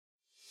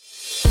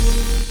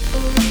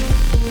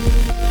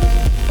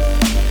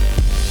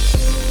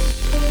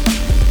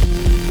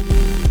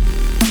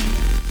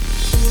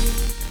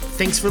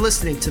Thanks for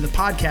listening to the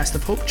podcast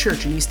of Hope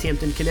Church in East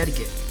Hampton,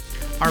 Connecticut.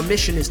 Our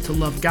mission is to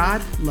love God,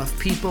 love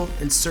people,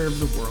 and serve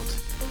the world.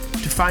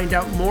 To find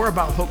out more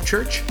about Hope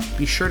Church,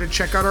 be sure to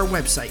check out our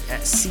website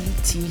at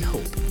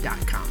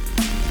cthope.com.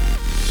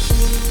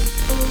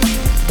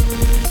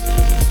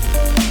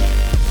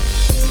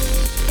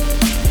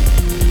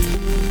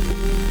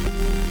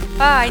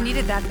 I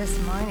needed that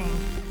this morning.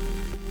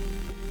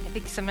 I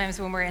think sometimes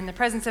when we're in the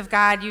presence of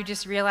God, you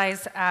just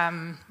realize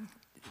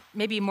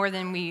maybe more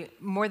than we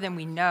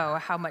know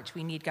how much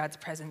we need God's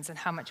presence and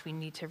how much we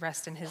need to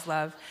rest in His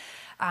love.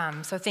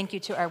 So thank you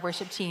to our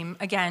worship team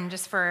again,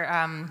 just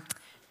for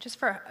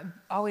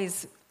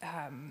always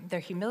their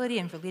humility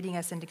and for leading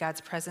us into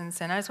God's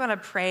presence. And I just want to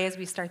pray as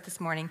we start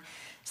this morning.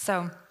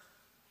 So,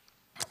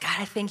 God,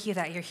 I thank you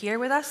that you're here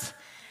with us.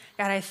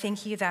 God, I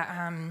thank you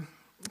that,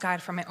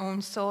 God, for my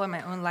own soul and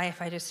my own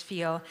life, I just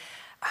feel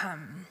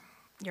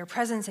your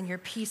presence and your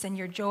peace and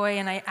your joy,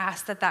 and I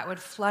ask that that would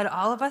flood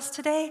all of us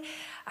today.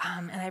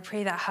 And I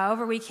pray that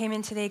however we came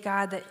in today,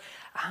 God, that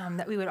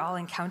we would all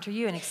encounter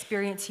you and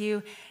experience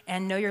you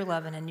and know your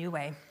love in a new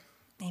way.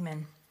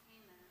 Amen.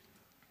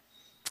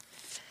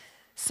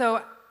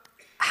 So,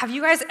 have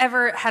you guys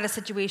ever had a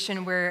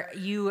situation where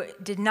you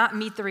did not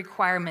meet the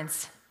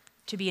requirements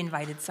to be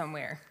invited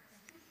somewhere?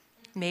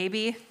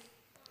 Maybe?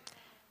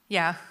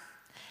 Yeah.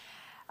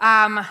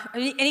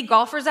 Any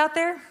golfers out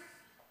there?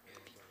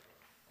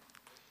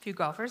 A few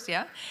golfers,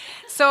 yeah.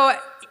 So,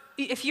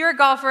 if you're a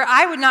golfer,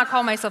 I would not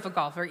call myself a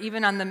golfer.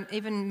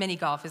 Even mini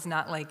golf is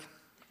not my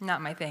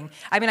thing.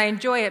 I mean, I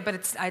enjoy it, but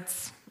it's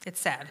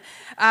sad.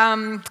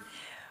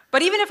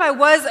 But even if I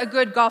was a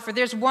good golfer,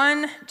 there's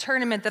one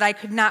tournament that I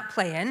could not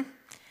play in.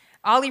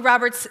 Ollie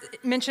Roberts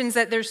mentions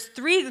that there's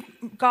three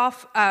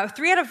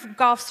out of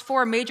golf's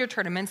four major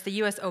tournaments, the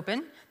U.S.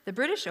 Open, the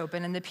British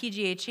Open, and the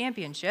PGA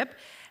Championship,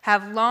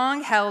 have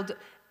long held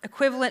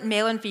equivalent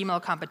male and female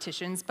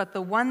competitions, but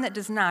the one that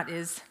does not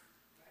is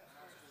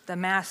the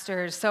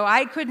Masters. So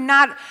I could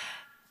not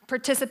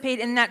participate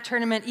in that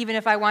tournament even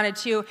if I wanted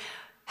to.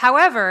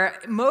 However,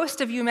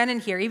 most of you men in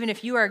here, even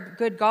if you are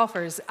good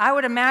golfers, I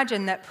would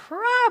imagine that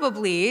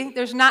probably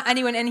there's not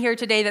anyone in here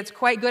today that's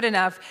quite good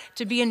enough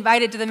to be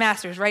invited to the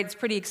Masters, right? It's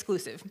pretty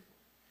exclusive.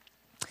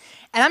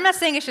 And I'm not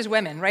saying it's just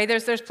women, right?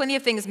 There's plenty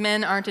of things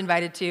men aren't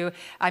invited to.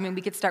 I mean,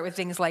 we could start with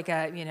things like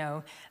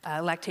a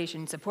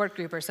lactation support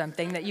group or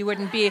something that you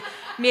wouldn't be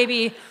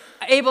maybe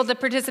able to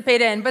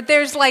participate in. But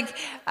there's like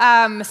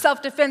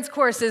self-defense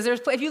courses.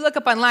 If you look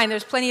up online,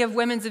 there's plenty of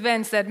women's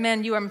events that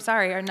men, I'm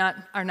sorry, are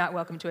not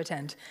welcome to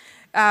attend.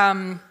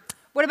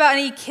 What about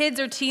any kids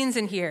or teens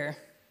in here?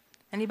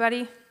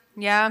 Anybody?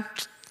 Yeah?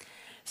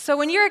 So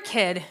when you're a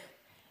kid,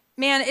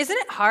 man, isn't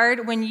it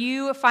hard when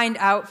you find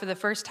out for the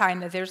first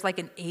time that there's like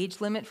an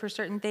age limit for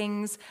certain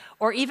things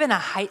or even a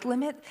height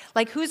limit?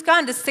 Like who's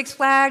gone to Six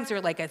Flags or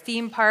like a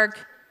theme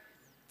park?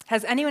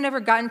 Has anyone ever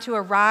gotten to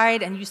a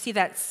ride and you see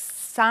that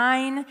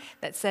sign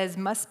that says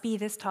must be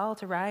this tall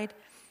to ride?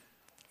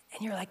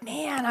 And you're like,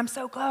 man, I'm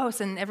so close.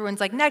 And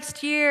everyone's like,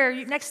 next year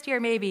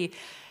maybe.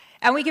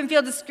 And we can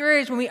feel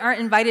discouraged when we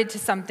aren't invited to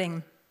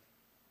something.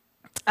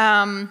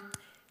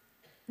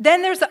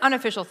 Then there's the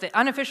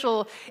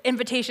unofficial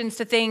invitations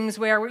to things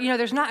where,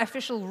 there's not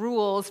official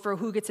rules for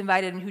who gets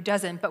invited and who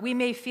doesn't, but we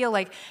may feel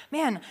like,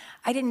 man,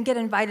 I didn't get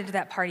invited to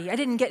that party. I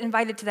didn't get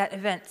invited to that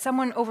event.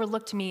 Someone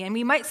overlooked me. And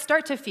we might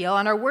start to feel,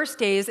 on our worst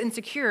days,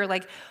 insecure,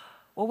 like,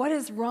 well, what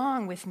is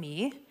wrong with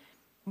me?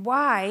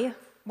 Why?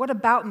 What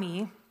about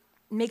me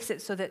makes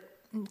it so that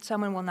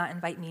someone will not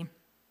invite me?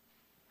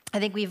 I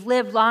think we've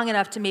lived long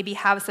enough to maybe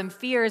have some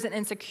fears and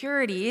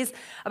insecurities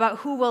about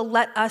who will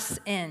let us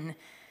in.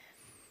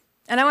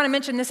 And I want to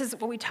mention, this is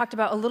what we talked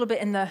about a little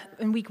bit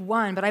in week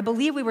 1, but I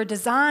believe we were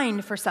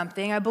designed for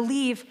something. I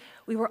believe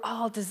we were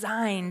all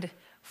designed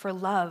for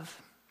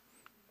love.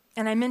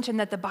 And I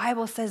mentioned that the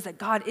Bible says that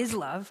God is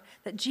love,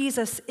 that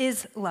Jesus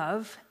is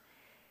love.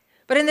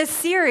 But in this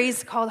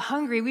series called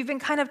Hungry, we've been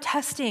kind of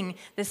testing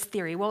this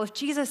theory. Well, if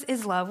Jesus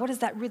is love, what does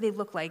that really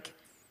look like?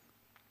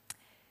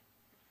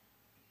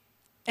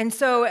 And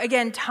so,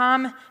 again,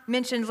 Tom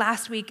mentioned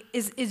last week,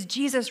 is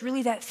Jesus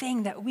really that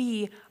thing that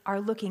we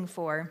are looking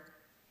for?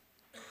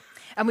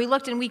 And we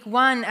looked in week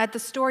 1 at the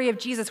story of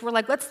Jesus. We're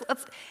like, let's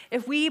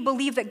if we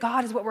believe that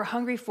God is what we're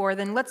hungry for,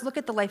 then let's look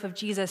at the life of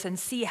Jesus and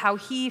see how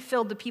he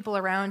filled the people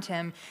around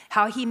him,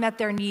 how he met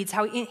their needs,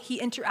 how he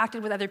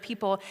interacted with other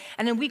people.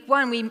 And in week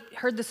 1, we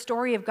heard the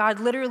story of God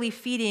literally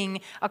feeding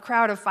a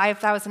crowd of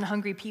 5,000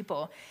 hungry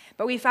people.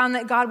 But we found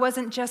that God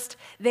wasn't just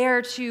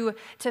there to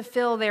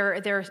fill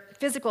their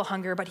physical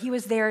hunger, but he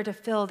was there to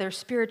fill their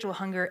spiritual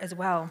hunger as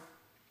well.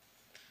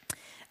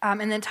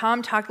 And then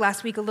Tom talked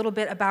last week a little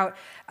bit about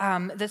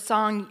the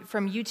song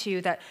from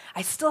U2 that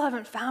I still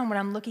haven't found what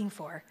I'm looking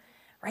for,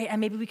 right?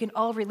 And maybe we can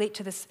all relate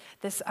to this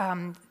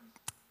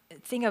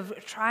thing of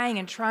trying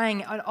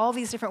on all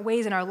these different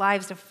ways in our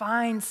lives to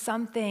find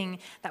something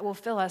that will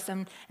fill us.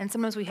 And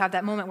sometimes we have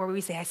that moment where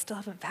we say, I still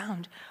haven't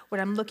found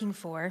what I'm looking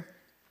for.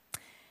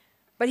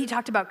 But he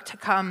talked about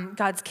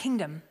God's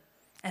kingdom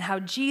and how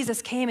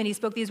Jesus came and he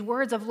spoke these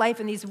words of life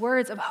and these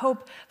words of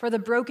hope for the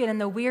broken and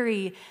the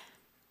weary.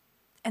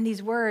 and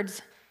these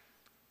words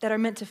that are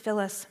meant to fill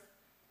us.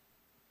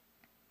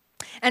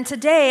 And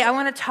today, I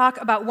want to talk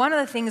about one of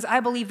the things I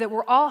believe that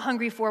we're all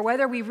hungry for,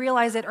 whether we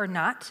realize it or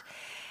not,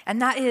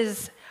 and that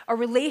is a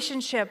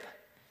relationship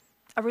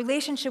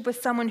with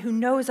someone who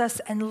knows us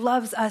and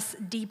loves us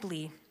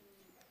deeply.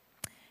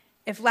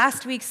 If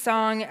last week's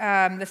song,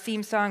 the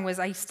theme song was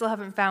I Still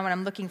Haven't Found What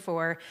I'm Looking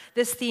For,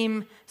 this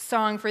theme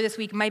song for this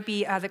week might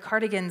be the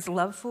Cardigans'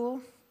 Love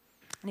Fool.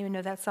 Anyone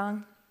know that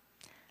song?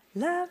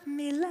 Love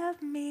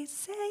me,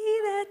 say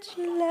that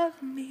you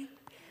love me.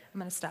 I'm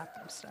going to stop.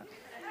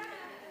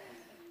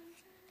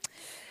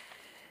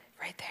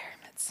 Right there.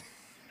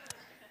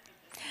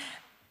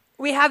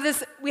 We have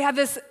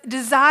this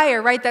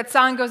desire, right? That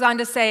song goes on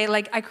to say,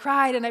 like, I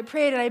cried and I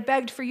prayed and I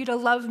begged for you to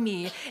love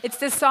me. It's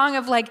this song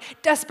of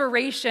like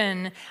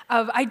desperation,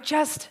 of I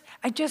just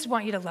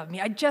want you to love me.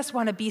 I just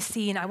want to be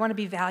seen. I want to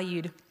be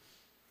valued.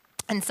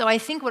 And so I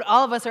think what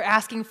all of us are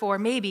asking for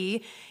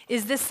maybe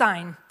is this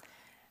sign,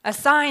 a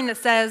sign that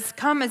says,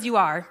 come as you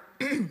are.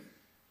 And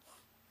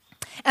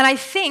I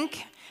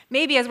think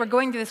maybe as we're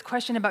going through this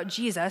question about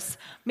Jesus,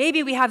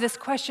 maybe we have this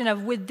question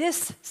of, would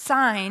this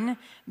sign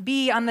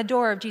be on the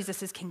door of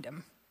Jesus'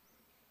 kingdom?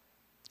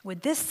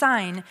 Would this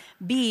sign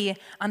be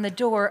on the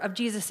door of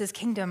Jesus'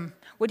 kingdom?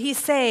 Would he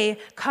say,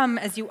 come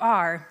as you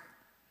are?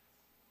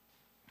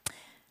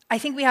 I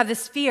think we have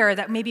this fear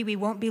that maybe we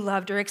won't be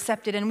loved or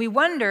accepted, and we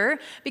wonder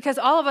because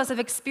all of us have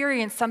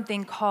experienced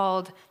something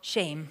called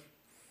shame.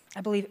 I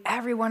believe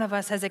every one of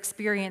us has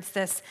experienced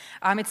this.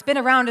 It's been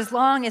around as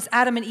long as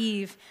Adam and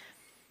Eve.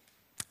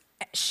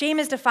 Shame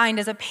is defined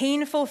as a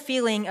painful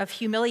feeling of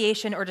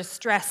humiliation or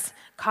distress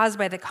caused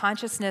by the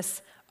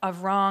consciousness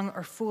of wrong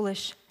or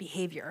foolish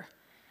behavior.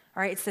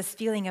 All right, it's this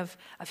feeling of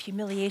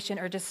humiliation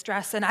or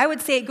distress. And I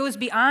would say it goes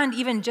beyond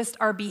even just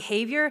our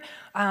behavior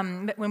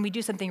when we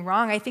do something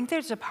wrong. I think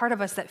there's a part of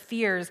us that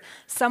fears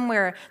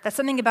somewhere that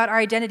something about our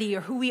identity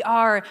or who we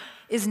are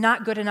is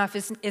not good enough,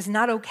 is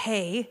not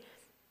okay,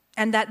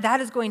 and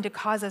that is going to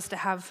cause us to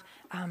have,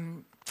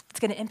 it's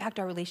going to impact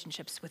our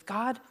relationships with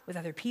God, with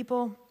other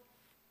people.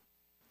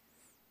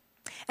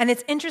 And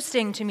it's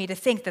interesting to me to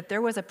think that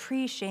there was a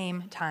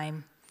pre-shame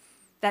time,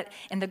 that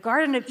in the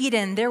Garden of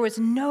Eden, there was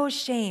no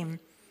shame.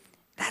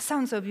 That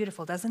sounds so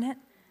beautiful, doesn't it?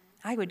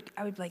 I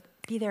would like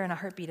be there in a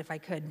heartbeat if I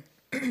could.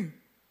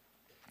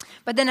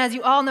 But then as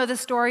you all know the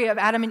story of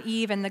Adam and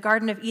Eve and the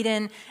Garden of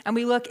Eden, and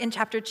we look in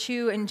chapter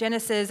 2 in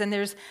Genesis, and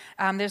there's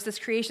this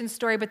creation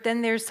story, but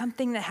then there's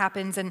something that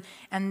happens, and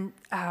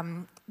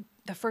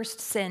the first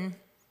sin,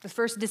 the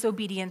first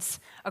disobedience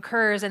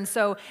occurs, and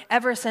so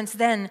ever since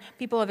then,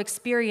 people have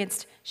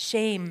experienced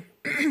shame.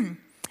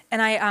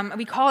 And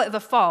we call it the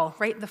fall,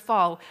 right? The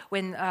fall,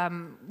 when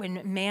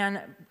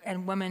man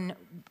and woman,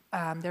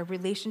 their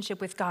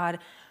relationship with God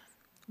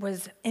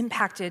was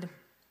impacted.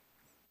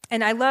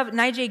 And I love,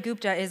 Nijay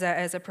Gupta is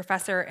a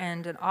professor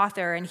and an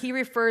author, and he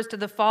refers to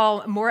the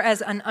fall more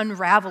as an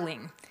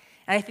unraveling.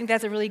 And I think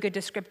that's a really good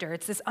descriptor.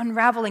 It's this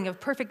unraveling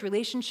of perfect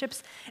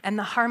relationships and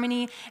the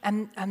harmony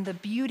and the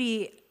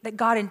beauty that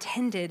God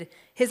intended,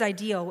 his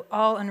ideal,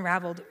 all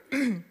unraveled.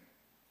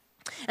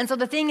 And so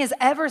the thing is,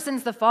 ever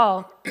since the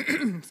fall,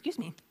 excuse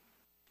me,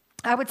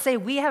 I would say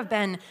we have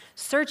been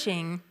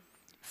searching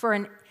for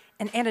an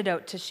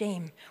antidote to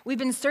shame. We've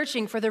been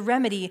searching for the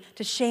remedy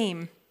to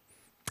shame.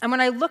 And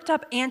when I looked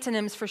up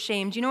antonyms for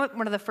shame, do you know what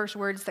one of the first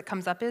words that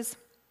comes up is?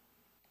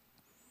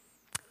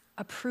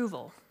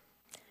 Approval.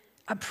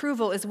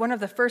 Approval is one of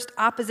the first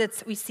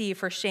opposites we see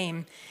for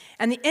shame.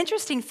 And the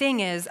interesting thing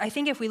is, I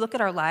think if we look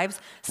at our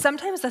lives,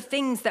 sometimes the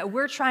things that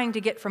we're trying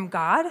to get from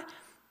God,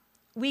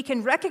 we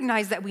can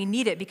recognize that we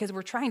need it because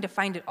we're trying to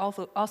find it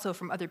also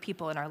from other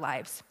people in our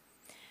lives.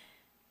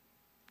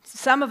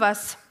 Some of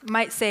us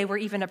might say we're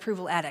even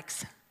approval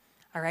addicts,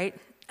 all right?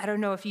 I don't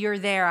know if you're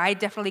there. I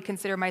definitely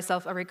consider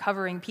myself a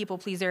recovering people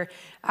pleaser.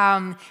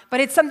 But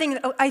it's something,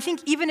 I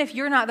think even if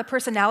you're not the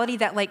personality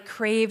that like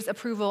craves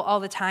approval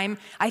all the time,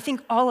 I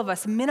think all of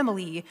us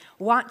minimally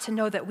want to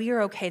know that we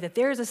are okay, that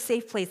there's a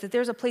safe place, that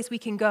there's a place we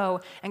can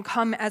go and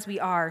come as we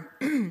are.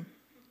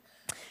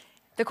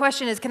 The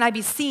question is, can I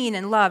be seen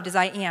and loved as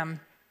I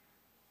am?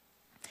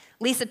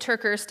 Lisa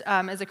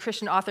TerKeurst is a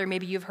Christian author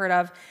maybe you've heard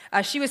of.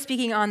 She was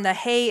speaking on the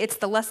Hey, It's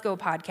the Let's Go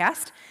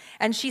podcast,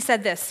 and she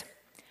said this: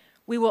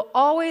 we will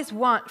always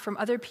want from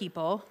other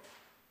people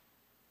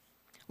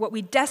what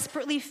we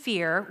desperately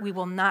fear we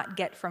will not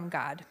get from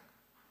God.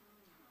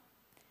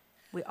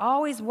 We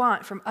always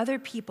want from other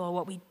people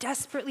what we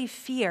desperately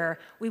fear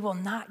we will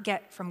not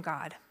get from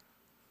God.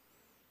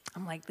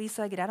 I'm like,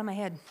 Lisa, get out of my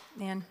head,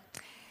 man.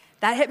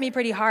 That hit me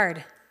pretty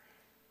hard.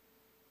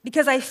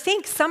 Because I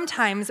think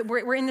sometimes,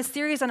 we're in this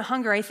series on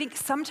hunger, I think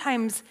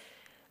sometimes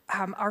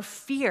our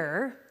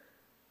fear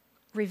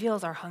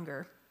reveals our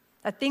hunger.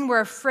 That thing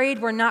we're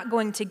afraid we're not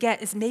going to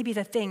get is maybe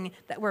the thing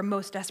that we're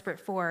most desperate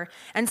for.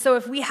 And so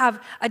if we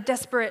have a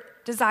desperate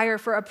desire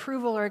for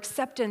approval or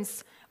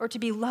acceptance or to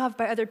be loved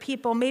by other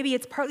people, maybe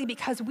it's partly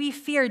because we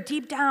fear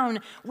deep down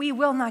we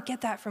will not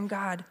get that from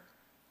God.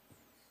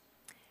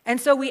 And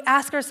so we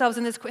ask ourselves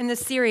in this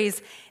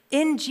series,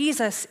 in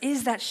Jesus,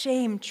 is that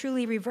shame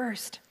truly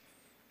reversed?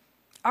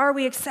 Are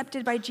we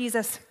accepted by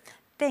Jesus?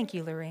 Thank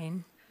you,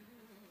 Lorraine.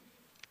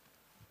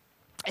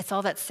 It's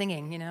all that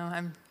singing,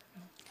 I'm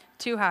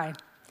too high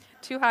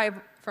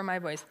for my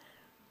voice.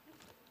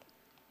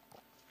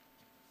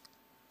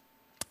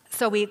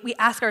 So we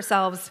ask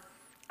ourselves,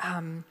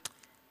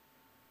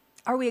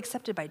 are we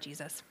accepted by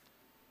Jesus?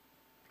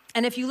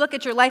 And if you look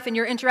at your life and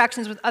your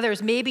interactions with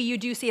others, maybe you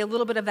do see a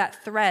little bit of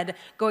that thread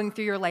going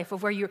through your life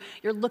of where you're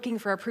looking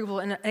for approval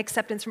and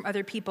acceptance from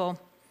other people.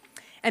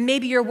 And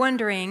maybe you're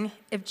wondering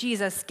if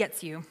Jesus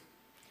gets you.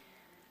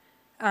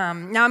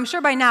 Now, I'm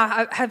sure by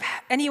now, has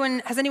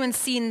anyone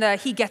seen the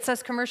He Gets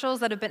Us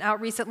commercials that have been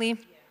out recently?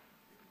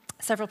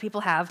 Several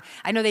people have.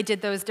 I know they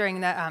did those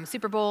during the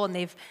Super Bowl,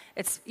 and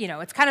it's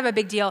kind of a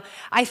big deal.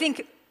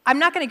 I'm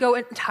not going to go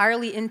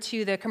entirely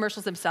into the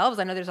commercials themselves.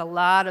 I know there's a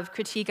lot of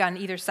critique on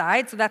either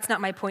side, so that's not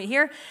my point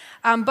here.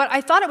 But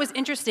I thought it was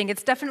interesting.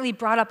 It's definitely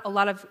brought up a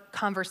lot of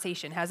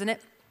conversation, hasn't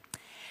it?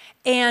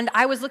 And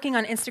I was looking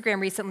on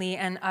Instagram recently,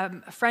 and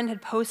a friend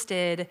had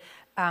posted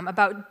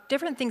about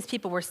different things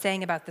people were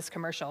saying about this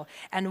commercial.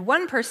 And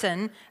one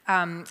person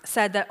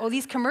said that,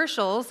 these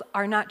commercials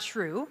are not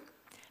true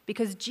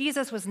because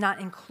Jesus was not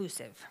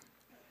inclusive.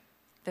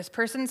 This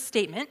person's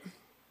statement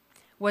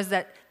was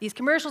that these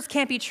commercials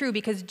can't be true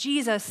because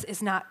Jesus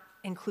is not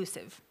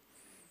inclusive.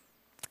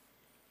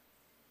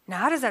 Now,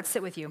 how does that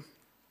sit with you?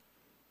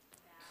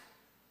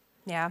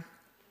 Yeah.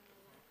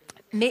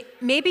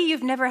 Maybe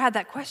you've never had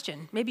that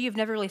question. Maybe you've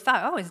never really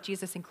thought, is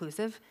Jesus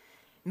inclusive?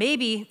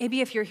 Maybe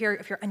if you're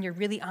here, and you're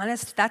really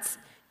honest, that's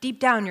deep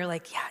down, you're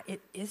like, yeah,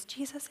 is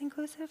Jesus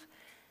inclusive?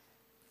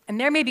 And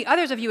there may be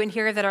others of you in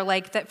here that are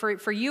like, that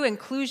for you,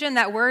 inclusion,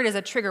 that word is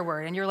a trigger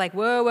word. And you're like,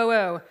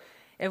 whoa.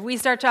 If we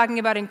start talking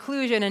about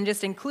inclusion and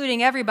just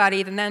including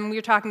everybody, then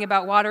we're talking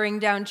about watering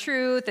down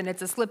truth, and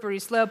it's a slippery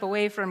slope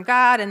away from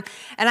God. And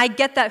I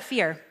get that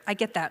fear. I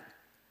get that.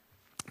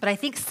 But I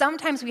think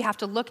sometimes we have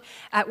to look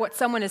at what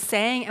someone is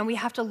saying, and we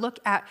have to look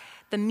at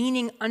the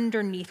meaning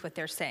underneath what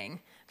they're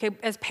saying. Okay,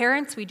 as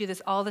parents, we do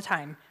this all the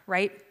time,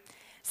 right?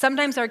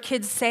 Sometimes our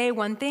kids say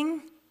one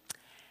thing,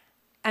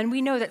 and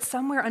we know that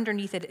somewhere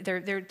underneath it,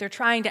 they're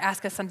trying to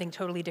ask us something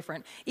totally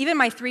different. Even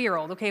my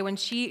 3-year-old, okay, when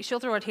she'll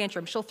throw a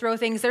tantrum, she'll throw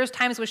things. There's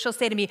times when she'll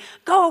say to me,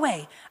 "Go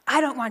away! I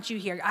don't want you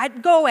here.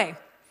 Go away!"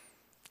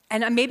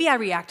 And maybe I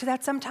react to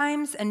that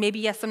sometimes, and maybe,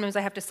 yes, sometimes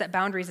I have to set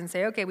boundaries and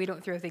say, okay, we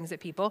don't throw things at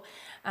people.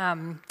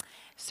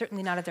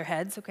 Certainly not at their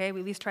heads, okay? We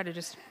at least try to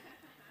just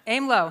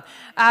aim low.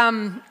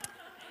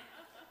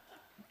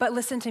 But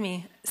listen to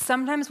me.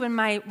 Sometimes when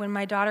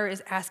my daughter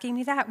is asking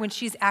me that, when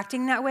she's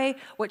acting that way,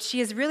 what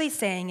she is really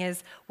saying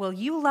is, will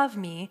you love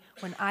me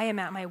when I am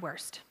at my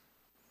worst?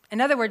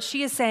 In other words,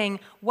 she is saying,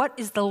 what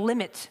is the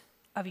limit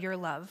of your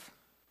love?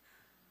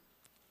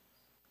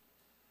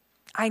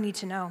 I need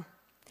to know.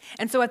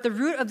 And so at the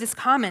root of this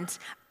comment,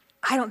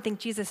 I don't think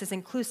Jesus is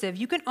inclusive.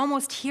 You can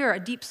almost hear a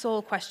deep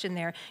soul question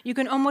there. You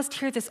can almost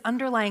hear this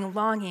underlying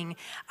longing.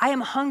 I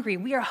am hungry.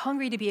 We are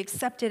hungry to be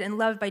accepted and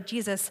loved by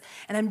Jesus,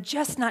 and I'm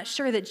just not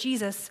sure that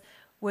Jesus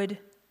would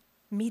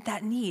meet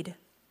that need.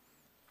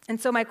 And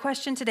so my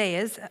question today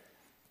is,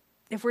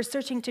 if we're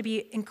searching to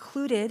be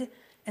included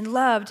and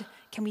loved,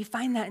 can we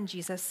find that in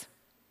Jesus?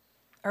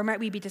 Or might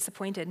we be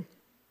disappointed?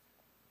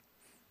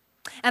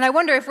 And I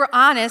wonder, if we're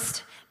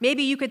honest,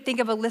 maybe you could think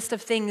of a list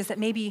of things that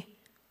maybe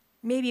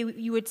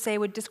you would say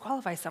would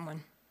disqualify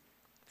someone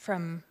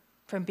from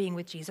being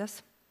with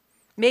Jesus.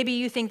 Maybe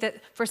you think that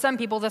for some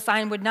people the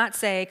sign would not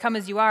say, come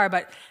as you are,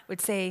 but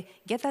would say,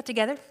 get that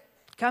together,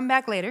 come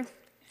back later.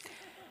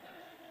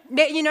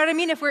 You know what I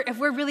mean? If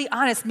we're really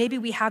honest, maybe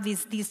we have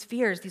these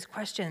fears, these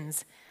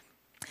questions.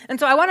 And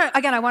so I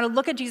want to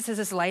look at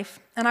Jesus' life,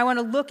 and I want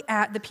to look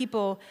at the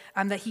people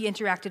that he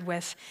interacted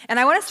with. And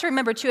I want us to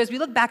remember, too, as we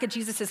look back at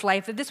Jesus'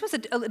 life, that this was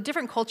a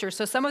different culture.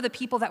 So some of the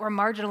people that were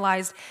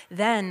marginalized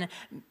then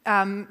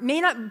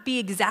may not be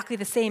exactly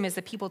the same as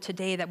the people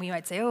today that we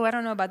might say, I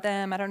don't know about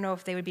them. I don't know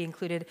if they would be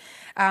included.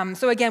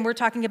 So again, we're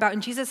talking about in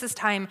Jesus'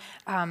 time,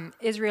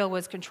 Israel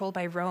was controlled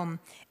by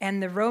Rome.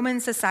 And the Roman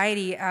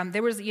society,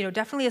 there was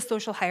definitely a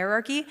social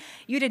hierarchy.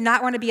 You did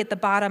not want to be at the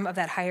bottom of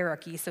that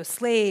hierarchy. So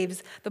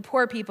slaves, the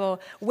poor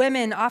people,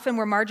 women often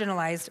were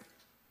marginalized.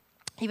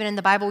 Even in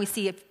the Bible, we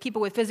see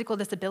people with physical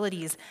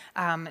disabilities.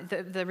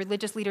 The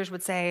religious leaders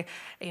would say,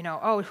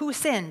 who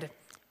sinned?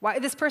 Why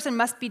this person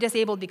must be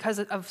disabled because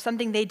of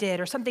something they did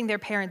or something their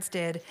parents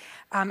did.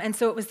 And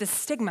so it was this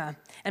stigma.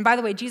 And by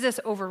the way, Jesus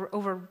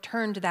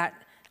overturned that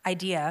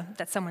idea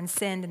that someone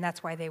sinned and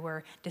that's why they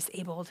were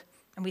disabled.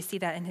 And we see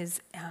that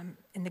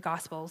in the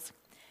Gospels.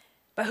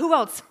 But who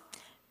else?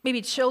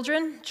 Maybe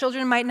children.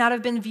 Children might not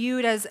have been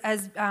viewed as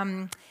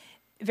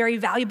very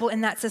valuable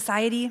in that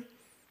society.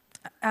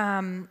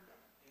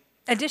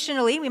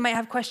 Additionally, we might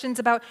have questions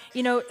about,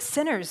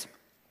 sinners.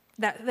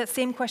 That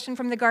same question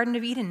from the Garden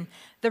of Eden.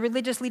 The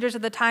religious leaders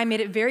of the time made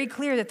it very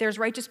clear that there's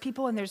righteous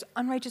people and there's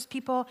unrighteous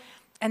people,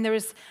 and there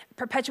was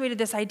perpetuated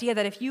this idea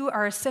that if you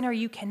are a sinner,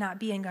 you cannot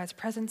be in God's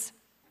presence.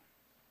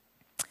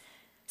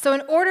 So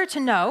in order to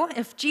know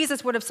if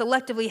Jesus would have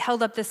selectively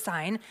held up this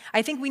sign,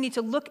 I think we need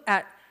to look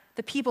at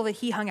the people that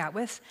he hung out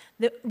with,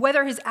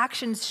 whether his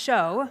actions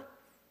show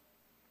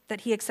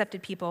that he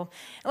accepted people.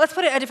 And let's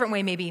put it a different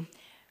way maybe.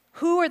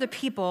 Who are the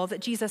people that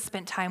Jesus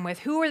spent time with?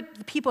 Who are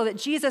the people that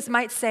Jesus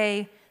might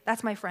say,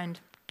 that's my friend?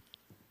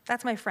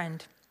 That's my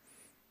friend.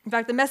 In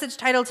fact, the message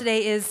title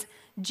today is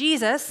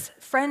Jesus,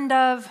 friend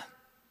of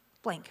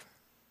blank.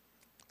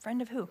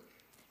 Friend of who?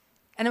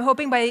 And I'm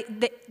hoping by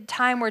the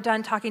time we're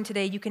done talking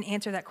today, you can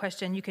answer that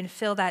question. You can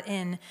fill that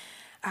in.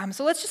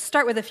 So let's just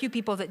start with a few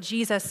people that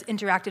Jesus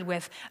interacted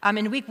with.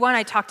 In week 1,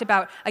 I talked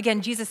about,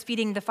 again, Jesus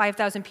feeding the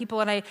 5,000 people,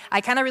 and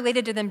I kind of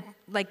related to them,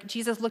 like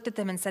Jesus looked at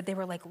them and said they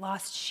were like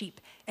lost sheep,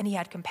 and he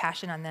had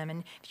compassion on them.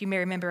 And if you may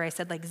remember, I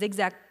said like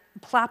zigzag,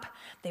 plop,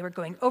 they were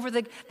going over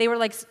they were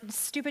like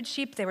stupid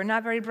sheep, they were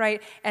not very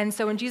bright. And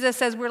so when Jesus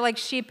says we're like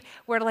sheep,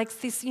 we're like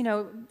these,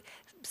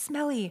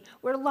 smelly,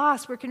 we're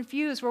lost, we're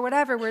confused, we're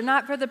whatever, we're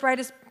not for the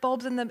brightest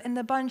bulbs in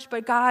the bunch,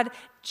 but God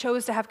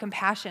chose to have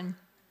compassion.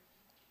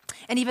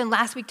 And even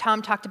last week,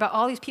 Tom talked about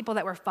all these people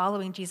that were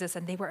following Jesus,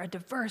 and they were a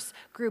diverse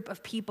group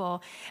of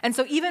people. And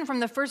so even from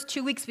the first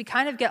 2 weeks, we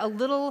kind of get a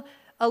little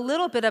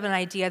bit of an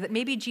idea that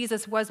maybe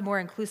Jesus was more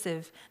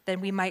inclusive than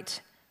we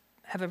might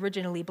have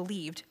originally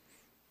believed.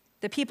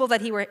 The people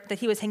that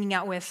he was hanging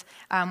out with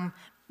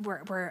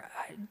were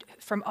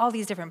from all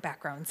these different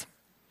backgrounds.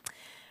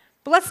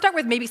 But let's start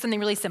with maybe something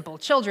really simple.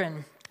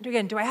 Children.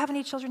 Again, do I have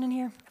any children in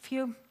here? A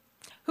few?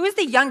 Who is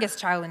the youngest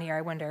child in here,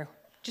 I wonder?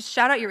 Just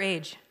shout out your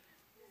age.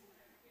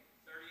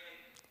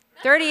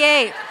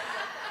 38.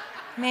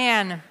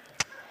 Man.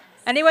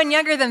 Anyone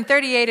younger than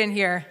 38 in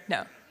here?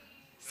 No.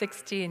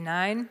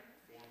 69.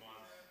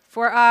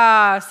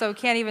 4. So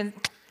can't even,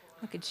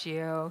 look at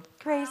you.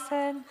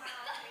 Grayson.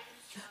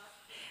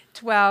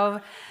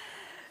 12.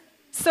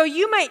 So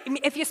you might,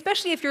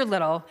 especially if you're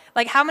little,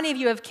 like how many of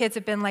you have kids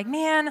have been like,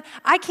 man,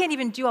 I can't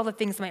even do all the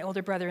things my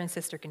older brother and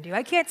sister can do.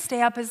 I can't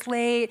stay up as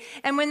late.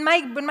 And when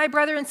my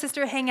brother and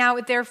sister hang out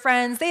with their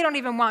friends, they don't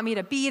even want me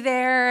to be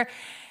there.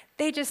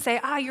 They just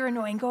say, you're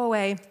annoying, go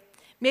away.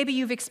 Maybe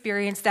you've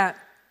experienced that.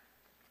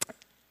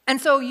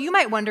 And so you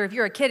might wonder, if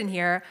you're a kid in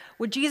here,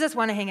 would Jesus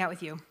want to hang out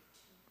with you?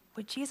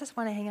 Would Jesus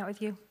want to hang out with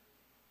you?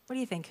 What do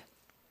you think?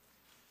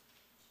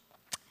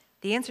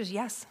 The answer is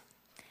yes.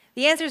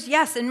 The answer is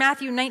yes. In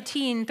Matthew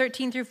 19,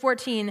 13 through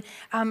 14,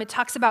 it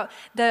talks about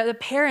the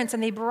parents,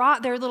 and they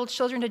brought their little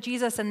children to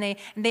Jesus, and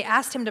they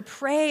asked him to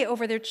pray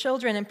over their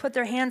children and put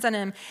their hands on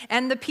him.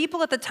 And the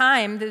people at the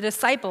time, the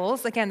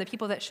disciples, again, the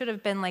people that should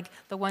have been like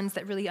the ones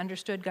that really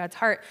understood God's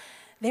heart,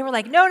 they were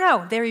like,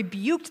 no. They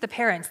rebuked the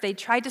parents. They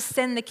tried to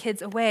send the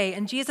kids away.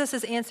 And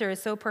Jesus' answer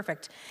is so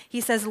perfect. He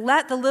says,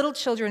 let the little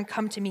children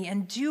come to me,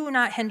 and do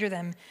not hinder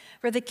them,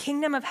 for the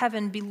kingdom of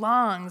heaven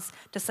belongs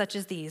to such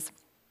as these.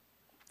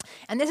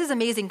 And this is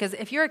amazing, because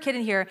if you're a kid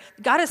in here,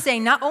 God is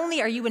saying not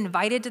only are you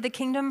invited to the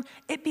kingdom,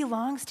 it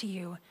belongs to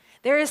you.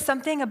 There is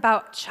something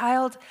about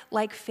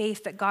childlike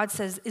faith that God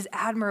says is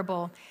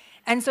admirable.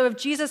 And so if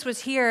Jesus was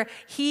here,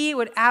 he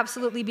would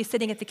absolutely be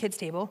sitting at the kids'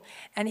 table,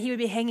 and he would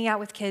be hanging out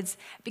with kids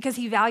because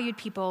he valued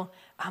people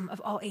of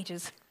all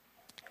ages,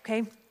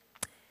 okay?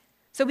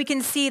 So we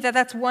can see that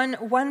that's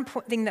one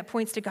thing that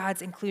points to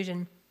God's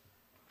inclusion.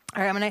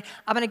 All right,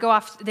 I'm gonna go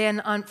off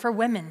then for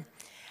women.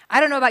 I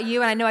don't know about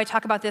you, and I know I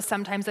talk about this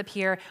sometimes up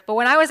here, but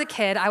when I was a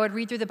kid, I would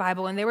read through the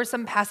Bible, and there were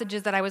some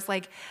passages that I was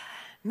like,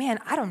 man,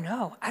 I don't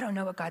know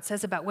what God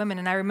says about women.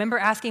 And I remember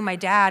asking my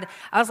dad,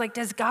 I was like,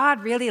 does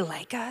God really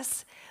like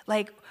us?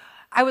 Like,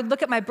 I would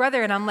look at my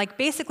brother, and I'm like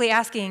basically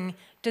asking,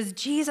 does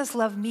Jesus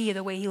love me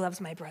the way he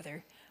loves my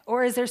brother?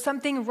 Or is there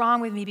something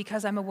wrong with me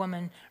because I'm a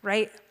woman,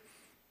 right?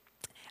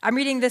 I'm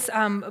reading this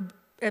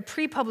a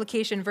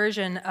pre-publication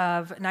version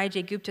of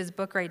Nijay Gupta's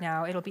book right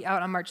now. It'll be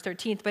out on March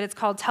 13th, but it's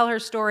called Tell Her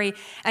Story.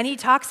 And he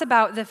talks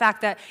about the fact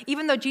that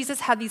even though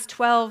Jesus had these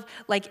 12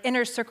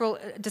 inner circle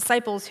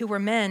disciples who were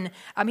men,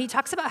 he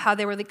talks about how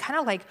they were kind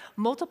of like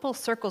multiple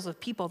circles of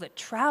people that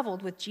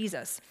traveled with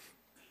Jesus.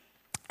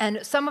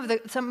 And some of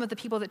the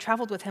people that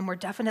traveled with him were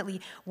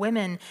definitely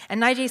women.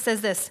 And Nijay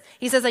says this.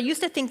 He says, I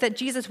used to think that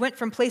Jesus went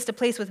from place to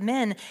place with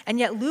men, and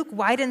yet Luke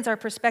widens our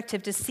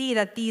perspective to see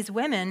that these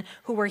women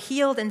who were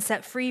healed and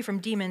set free from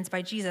demons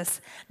by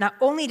Jesus, not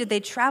only did they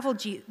travel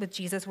with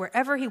Jesus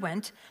wherever he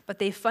went, but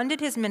they funded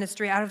his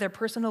ministry out of their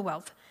personal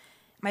wealth.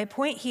 My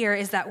point here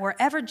is that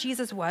wherever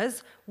Jesus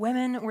was,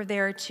 women were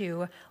there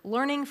too,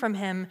 learning from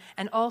him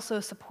and also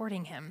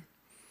supporting him.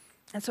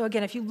 And so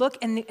again, if you look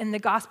in the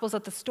Gospels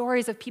at the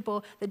stories of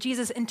people that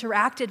Jesus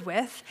interacted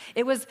with,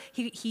 it was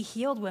he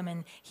healed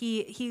women.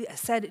 He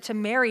said to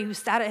Mary, who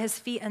sat at his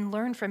feet and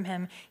learned from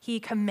him, he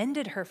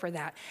commended her for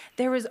that.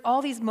 There was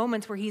all these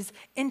moments where he's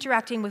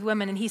interacting with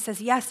women, and he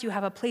says, yes, you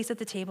have a place at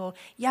the table.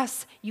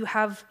 Yes, you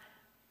have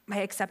my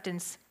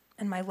acceptance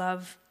and my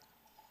love.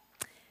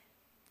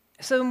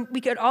 So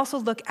we could also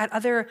look at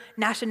other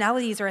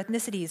nationalities or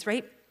ethnicities,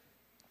 right?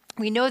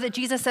 We know that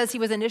Jesus says he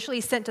was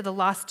initially sent to the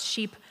lost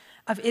sheep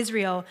of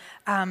Israel,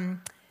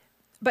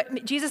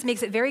 but Jesus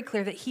makes it very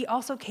clear that he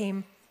also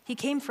came He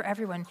came for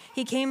everyone.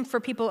 He came for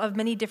people of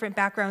many different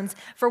backgrounds.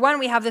 For one,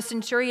 we have the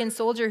centurion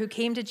soldier who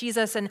came to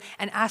Jesus and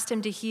asked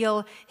him to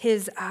heal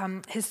his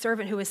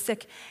servant who was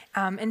sick.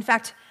 In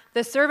fact,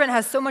 the servant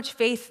has so much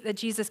faith that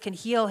Jesus can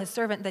heal his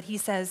servant that he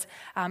says,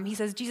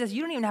 Jesus,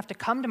 you don't even have to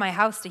come to my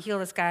house to heal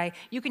this guy.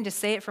 You can just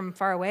say it from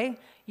far away.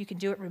 You can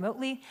do it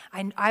remotely.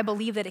 I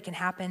believe that it can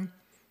happen.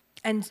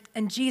 And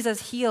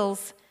Jesus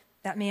heals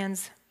that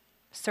man's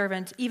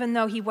servant, even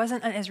though he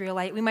wasn't an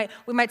Israelite. We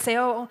might say,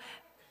 oh,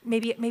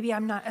 maybe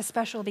I'm not as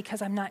special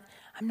because I'm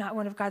not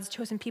one of God's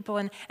chosen people.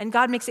 And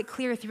God makes it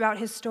clear throughout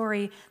his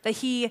story that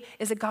he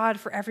is a God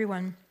for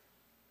everyone.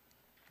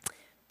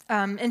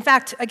 In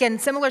fact, again,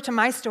 similar to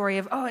my story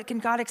of, can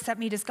God accept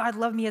me? Does God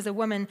love me as a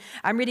woman?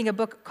 I'm reading a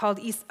book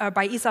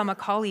by Esau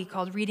McCaulley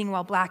called Reading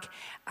While Black,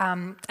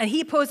 and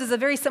he poses a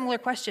very similar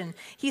question.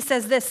 He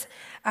says this,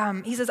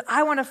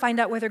 I want to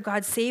find out whether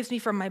God saves me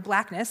from my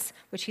blackness,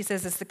 which he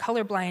says is the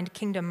colorblind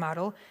kingdom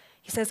model.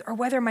 He says, or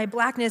whether my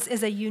blackness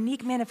is a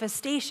unique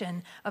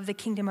manifestation of the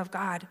kingdom of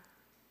God.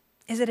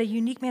 Is it a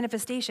unique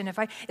manifestation?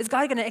 Is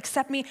God going to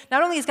accept me?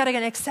 Not only is God going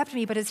to accept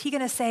me, but is he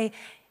going to say,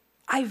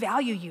 I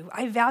value you.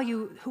 I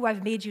value who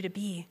I've made you to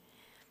be.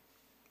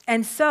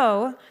 And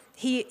so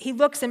he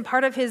looks, and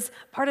part of his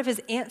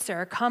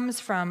answer comes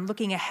from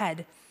looking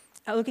ahead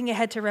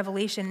to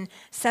Revelation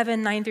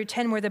 7, 9 through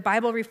 10, where the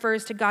Bible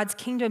refers to God's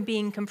kingdom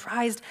being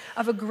comprised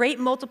of a great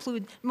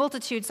multitude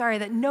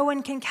that no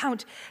one can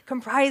count,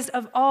 comprised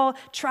of all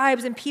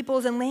tribes and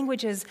peoples and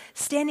languages,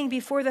 standing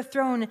before the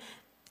throne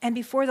and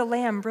before the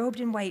Lamb, robed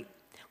in white,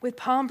 with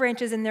palm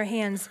branches in their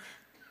hands.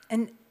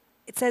 And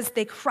it says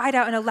they cried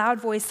out in a loud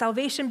voice,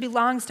 salvation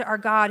belongs to our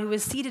God who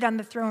is seated on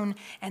the throne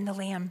and the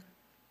Lamb.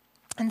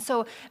 And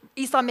so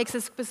Esau makes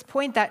this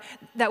point that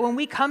when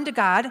we come to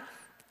God,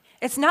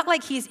 it's not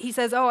like he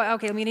says, I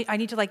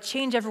need to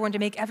change everyone to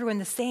make everyone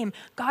the same.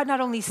 God not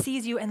only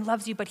sees you and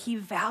loves you, but he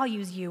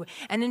values you.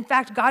 And in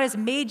fact, God has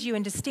made you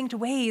in distinct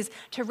ways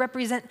to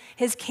represent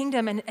his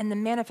kingdom and the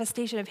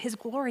manifestation of his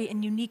glory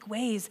in unique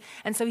ways.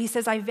 And so he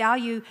says, I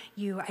value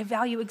you. I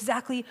value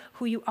exactly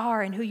who you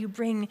are and who you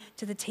bring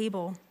to the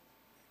table.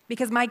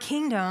 Because my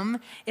kingdom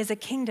is a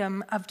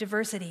kingdom of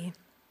diversity.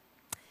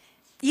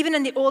 Even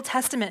in the Old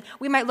Testament,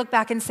 we might look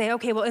back and say,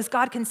 okay, well, is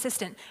God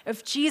consistent?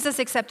 If Jesus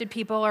accepted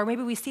people, or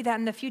maybe we see that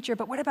in the future,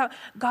 but what about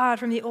God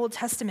from the Old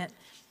Testament?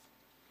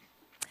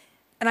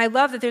 And I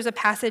love that there's a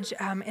passage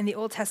in the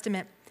Old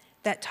Testament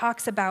that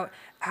talks about,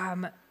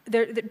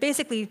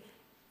 basically,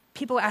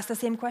 people ask the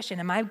same question,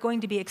 am I going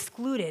to be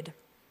excluded?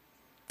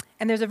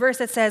 And there's a verse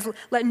that says,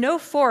 let no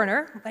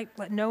foreigner,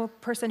 let no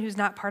person who's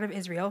not part of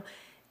Israel,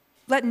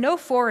 let no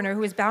foreigner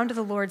who is bound to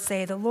the Lord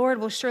say, the Lord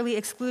will surely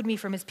exclude me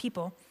from his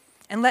people.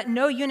 And let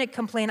no eunuch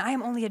complain, I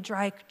am only a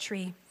dry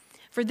tree.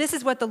 For this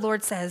is what the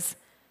Lord says,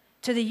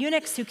 to the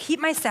eunuchs who keep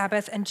my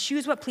Sabbath and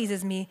choose what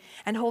pleases me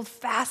and hold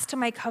fast to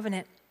my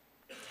covenant.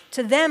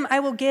 To them I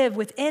will give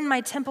within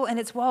my temple and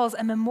its walls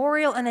a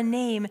memorial and a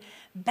name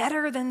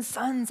better than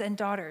sons and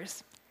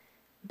daughters.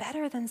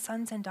 Better than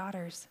sons and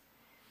daughters.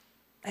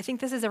 I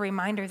think this is a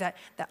reminder that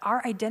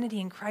our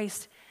identity in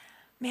Christ,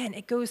 man,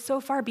 it goes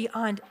so far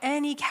beyond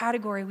any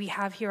category we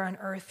have here on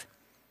earth.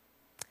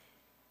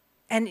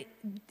 And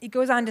it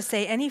goes on to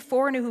say, any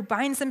foreigner who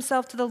binds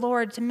himself to the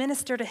Lord to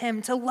minister to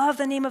him, to love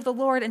the name of the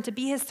Lord and to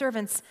be his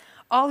servants,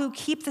 all who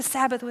keep the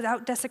Sabbath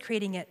without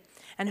desecrating it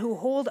and who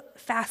hold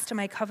fast to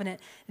my covenant,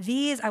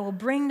 these I will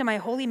bring to my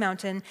holy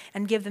mountain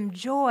and give them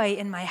joy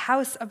in my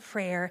house of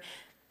prayer.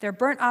 Their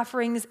burnt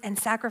offerings and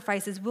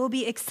sacrifices will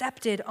be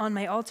accepted on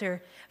my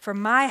altar, for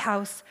my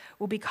house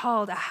will be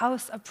called a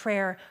house of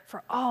prayer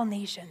for all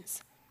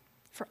nations.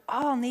 For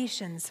all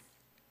nations.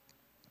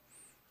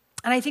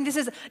 And I think this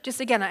is just,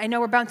 again, I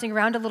know we're bouncing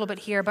around a little bit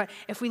here, but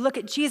if we look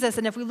at Jesus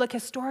and if we look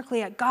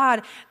historically at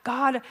God,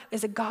 God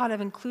is a God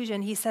of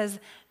inclusion. He says,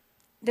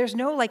 there's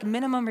no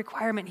minimum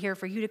requirement here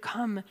for you to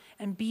come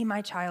and be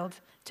my child,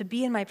 to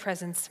be in my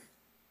presence.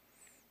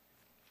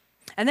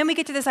 And then we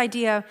get to this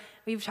idea,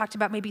 we've talked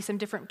about maybe some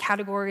different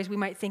categories. We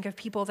might think of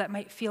people that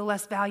might feel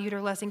less valued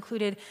or less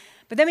included.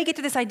 But then we get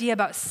to this idea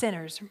about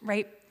sinners,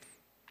 right?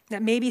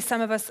 That maybe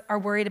some of us are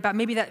worried about,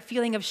 maybe that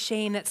feeling of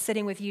shame that's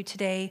sitting with you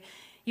today.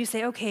 You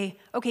say, okay,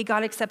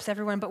 God accepts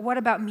everyone, but what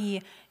about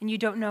me? And you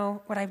don't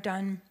know what I've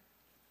done.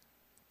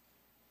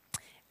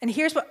 And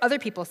here's what other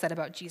people said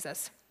about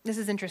Jesus. This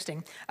is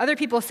interesting. Other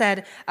people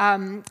said,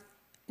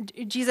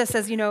 Jesus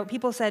says,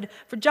 people said,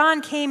 for John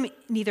came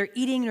neither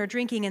eating nor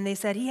drinking, and they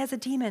said, he has a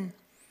demon.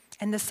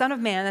 And the Son of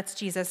Man, that's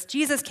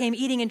Jesus came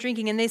eating and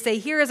drinking, and they say,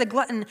 here is a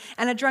glutton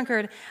and a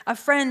drunkard, a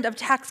friend of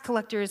tax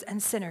collectors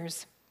and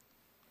sinners.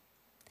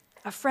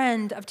 A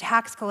friend of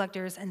tax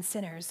collectors and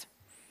sinners.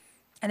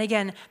 And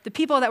again, the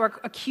people that were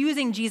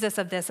accusing Jesus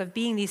of this, of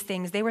being these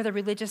things, they were the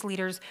religious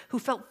leaders who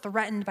felt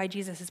threatened by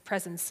Jesus'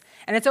 presence.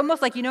 And it's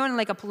almost like, in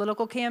a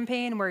political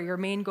campaign where your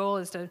main goal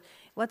is to,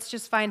 let's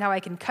just find how I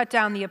can cut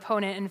down the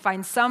opponent and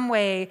find some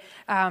way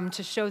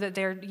to show that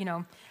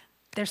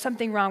there's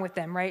something wrong with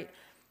them, right?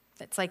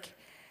 It's like,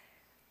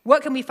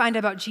 what can we find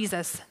about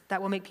Jesus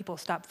that will make people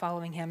stop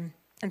following him?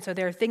 And so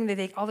their thing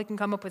that all they can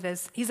come up with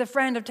is, he's a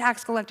friend of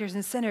tax collectors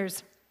and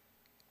sinners.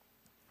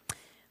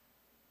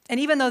 And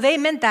even though they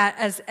meant that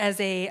as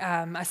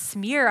a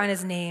smear on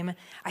his name,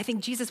 I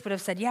think Jesus would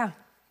have said, yeah,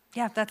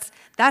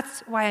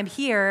 that's why I'm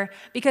here.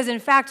 Because in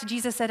fact,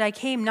 Jesus said, I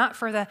came not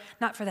for the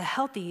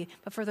healthy,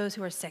 but for those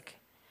who are sick.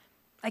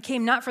 I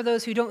came not for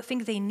those who don't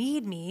think they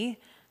need me.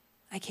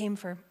 I came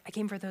for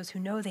those who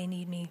know they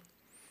need me.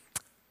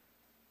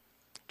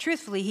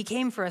 Truthfully, he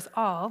came for us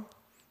all.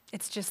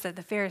 It's just that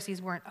the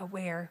Pharisees weren't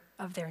aware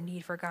of their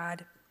need for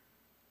God.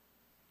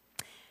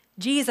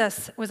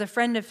 Jesus was a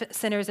friend of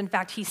sinners. In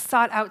fact, he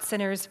sought out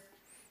sinners.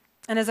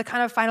 And as a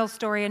kind of final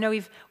story, I know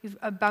we've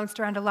bounced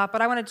around a lot,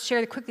 but I want to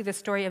share quickly the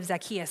story of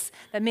Zacchaeus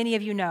that many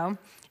of you know.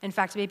 In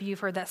fact, maybe you've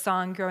heard that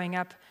song growing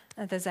up,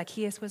 that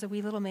Zacchaeus was a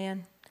wee little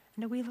man,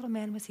 and a wee little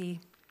man was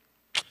he.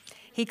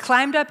 He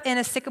climbed up in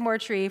a sycamore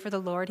tree for the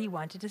Lord he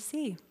wanted to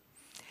see.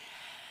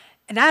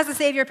 And as the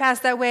Savior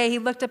passed that way, he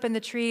looked up in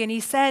the tree and he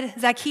said,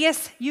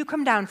 Zacchaeus, you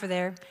come down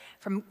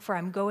for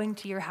I'm going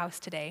to your house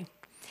today.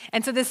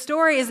 And so the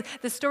story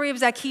of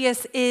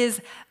Zacchaeus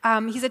is,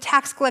 he's a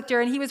tax collector,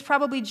 and he was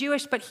probably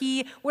Jewish, but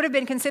he would have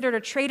been considered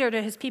a traitor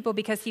to his people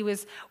because he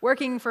was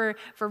working for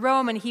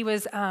Rome, and he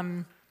was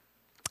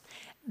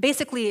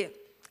basically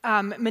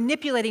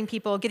manipulating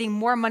people, getting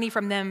more money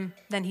from them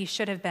than he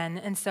should have been.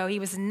 And so he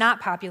was not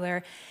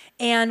popular.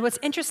 And what's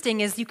interesting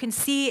is you can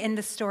see in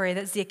the story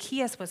that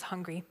Zacchaeus was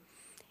hungry.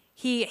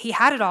 He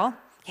had it all.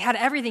 He had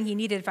everything he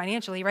needed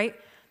financially, right?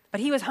 But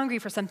he was hungry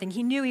for something.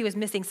 He knew he was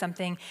missing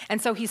something.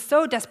 And so he's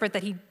so desperate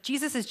that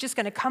Jesus is just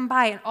going to come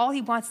by, and all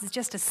he wants is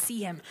just to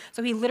see him.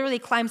 So he literally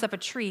climbs up a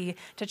tree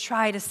to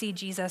try to see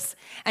Jesus.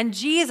 And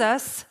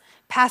Jesus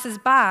passes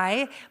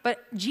by, but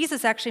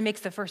Jesus actually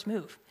makes the first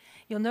move.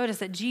 You'll notice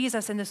that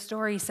Jesus in the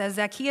story says,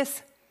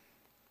 Zacchaeus,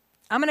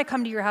 I'm going to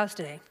come to your house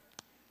today.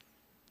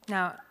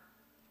 Now,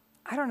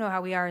 I don't know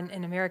how we are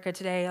in America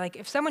today. Like,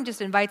 if someone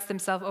just invites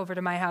themselves over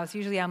to my house,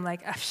 usually I'm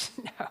like,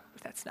 no,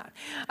 that's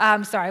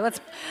not. Sorry,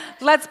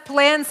 let's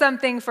plan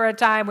something for a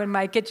time when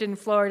my kitchen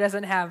floor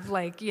doesn't have,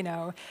 like,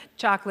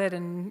 chocolate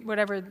and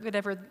whatever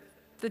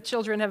the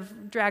children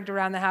have dragged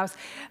around the house.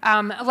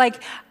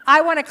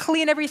 I want to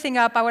clean everything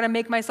up. I want to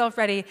make myself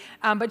ready.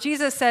 But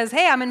Jesus says,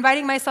 hey, I'm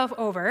inviting myself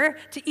over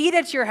to eat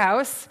at your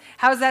house.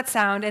 How's that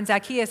sound? And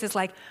Zacchaeus is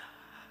like,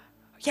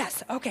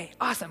 yes, okay,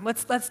 awesome,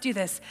 let's do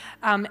this.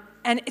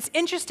 And it's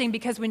interesting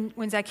because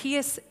when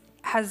Zacchaeus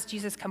has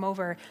Jesus come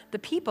over, the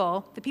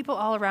people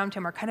all around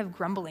him are kind of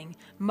grumbling,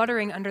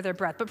 muttering under their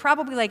breath, but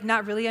probably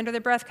not really under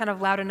their breath, kind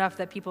of loud enough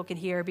that people can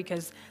hear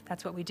because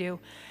that's what we do.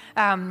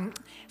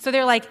 So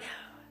they're like,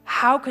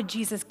 how could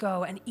Jesus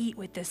go and eat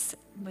with this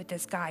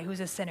guy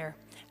who's a sinner?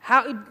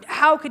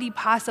 How could he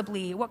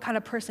possibly, what kind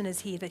of person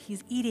is he that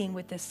he's eating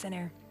with this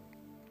sinner?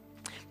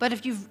 But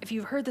if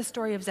you've heard the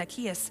story of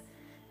Zacchaeus,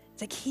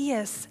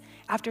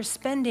 after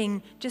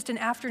spending just an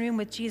afternoon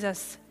with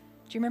Jesus,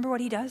 do you remember what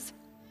he does?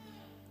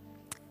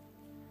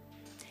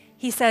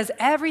 He says,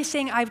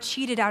 everything I've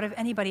cheated out of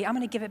anybody, I'm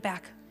going to give it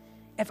back.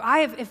 If I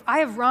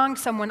have wronged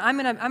someone, I'm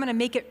going to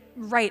make it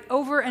right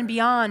over and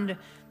beyond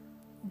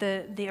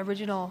the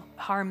original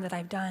harm that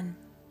I've done.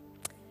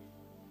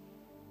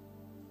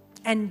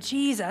 And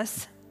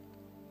Jesus,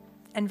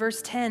 in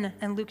verse 10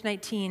 and Luke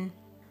 19,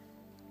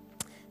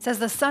 says,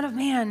 the Son of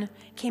Man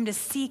came to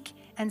seek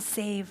and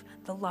save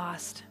the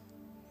lost.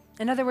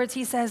 In other words,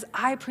 he says,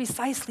 I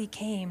precisely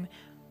came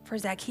for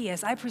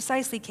Zacchaeus. I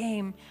precisely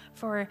came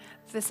for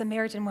the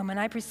Samaritan woman.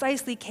 I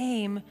precisely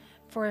came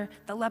for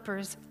the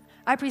lepers.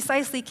 I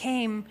precisely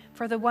came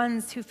for the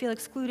ones who feel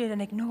excluded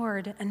and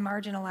ignored and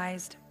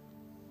marginalized.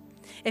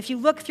 If you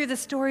look through the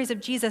stories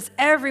of Jesus,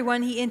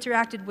 everyone he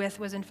interacted with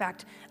was in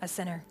fact a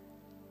sinner.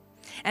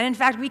 And in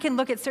fact, we can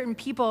look at certain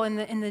people in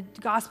the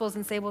Gospels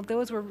and say, well,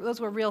 those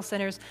were real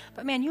sinners.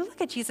 But man, you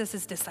look at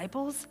Jesus'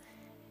 disciples.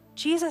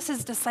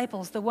 Jesus'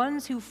 disciples, the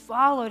ones who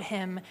followed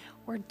him,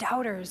 were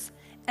doubters,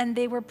 and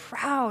they were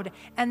proud,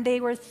 and they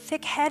were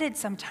thick-headed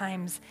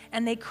sometimes,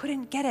 and they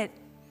couldn't get it,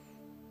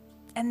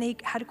 and they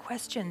had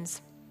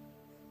questions.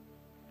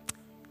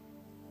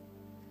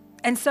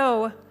 And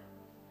so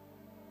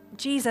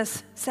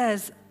Jesus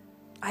says,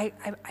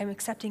 I'm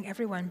accepting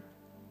everyone.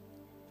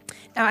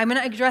 Now, I'm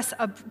going to address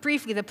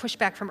briefly the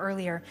pushback from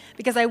earlier,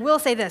 because I will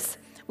say this.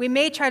 We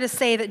may try to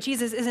say that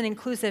Jesus isn't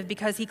inclusive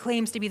because he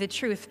claims to be the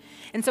truth.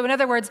 And so in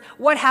other words,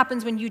 what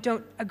happens when you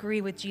don't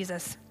agree with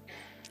Jesus?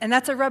 And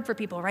that's a rub for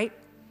people, right?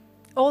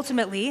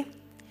 Ultimately,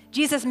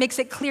 Jesus makes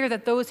it clear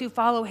that those who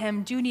follow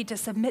him do need to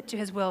submit to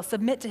his will,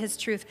 submit to his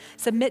truth,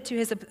 submit to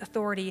his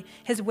authority,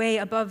 his way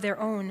above their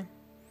own.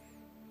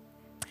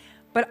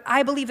 But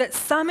I believe that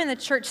some in the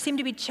church seem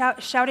to be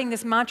shouting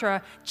this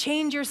mantra,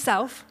 change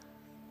yourself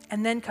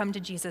and then come to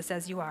Jesus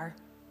as you are.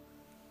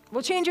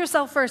 Well, change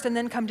yourself first and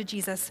then come to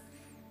Jesus.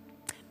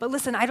 But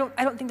listen, I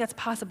don't think that's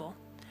possible.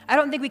 I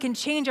don't think we can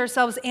change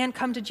ourselves and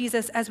come to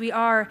Jesus as we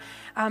are.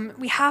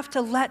 We have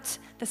to let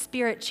the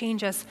Spirit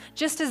change us.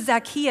 Just as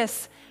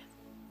Zacchaeus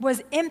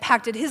was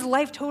impacted, his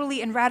life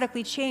totally and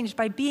radically changed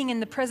by being in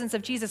the presence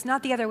of Jesus,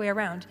 not the other way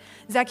around.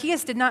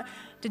 Zacchaeus did not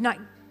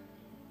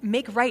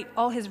make right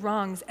all his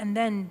wrongs and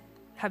then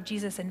have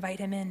Jesus invite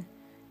him in.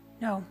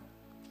 No.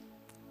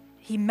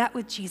 He met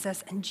with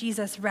Jesus, and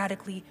Jesus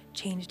radically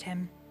changed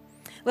him.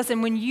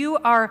 Listen, when you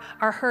are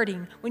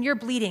hurting, when you're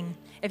bleeding,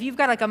 if you've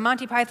got like a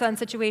Monty Python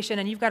situation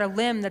and you've got a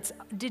limb that's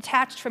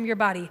detached from your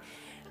body,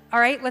 all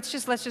right, let's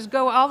just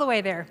go all the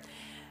way there.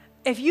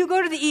 If you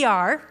go to the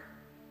ER,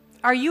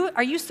 are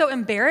you so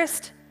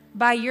embarrassed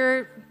by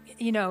your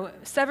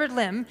severed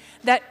limb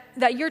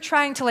that you're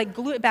trying to like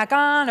glue it back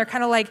on or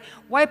kind of like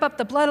wipe up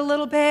the blood a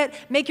little bit,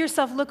 make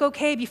yourself look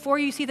okay before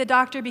you see the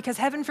doctor because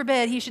heaven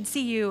forbid he should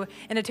see you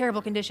in a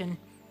terrible condition?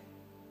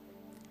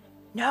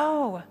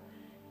 No.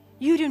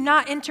 You do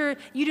not enter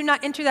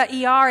that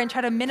ER and try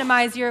to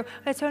minimize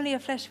it's only a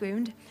flesh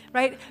wound,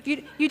 right?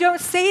 You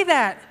don't say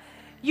that.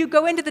 You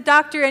go into the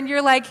doctor and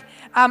you're like,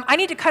 I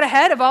need to cut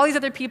ahead of all these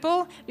other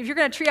people. If you're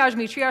going to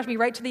triage me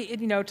right to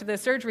the to the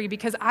surgery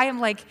because I am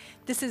like,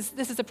 this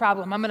is a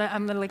problem. I'm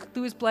gonna like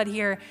lose blood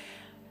here.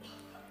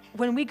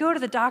 When we go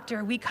to the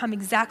doctor, we come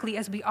exactly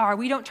as we are.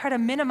 We don't try to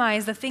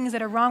minimize the things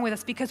that are wrong with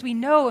us because we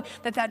know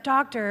that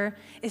doctor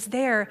is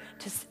there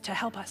to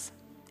help us,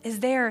 is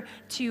there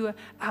to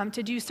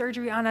do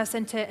surgery on us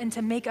and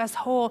to make us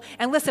whole.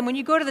 And listen, when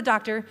you go to the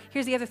doctor,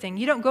 here's the other thing.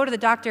 You don't go to the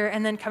doctor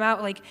and then come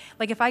out like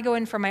if I go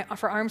in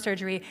for arm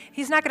surgery,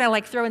 he's not going to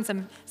like throw in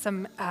some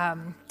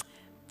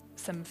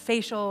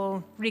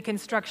facial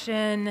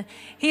reconstruction.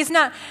 He's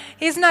not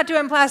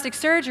doing plastic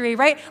surgery,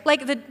 right?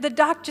 Like the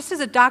doc, just as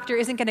a doctor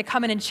isn't going to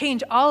come in and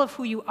change all of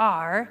who you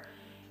are.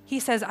 He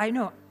says, I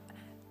know.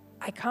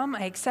 I come,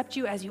 I accept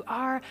you as you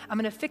are. I'm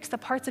going to fix the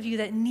parts of you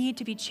that need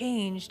to be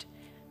changed.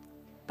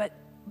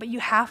 But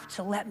you have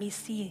to let me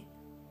see.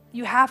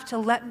 You have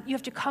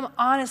to come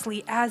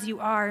honestly as you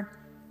are.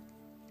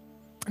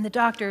 And the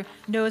doctor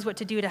knows what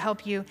to do to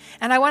help you.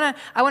 And I want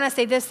to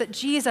say this, that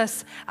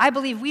Jesus, I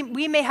believe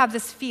we may have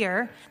this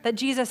fear that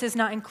Jesus is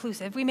not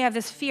inclusive. We may have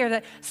this fear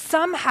that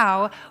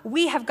somehow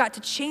we have got to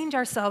change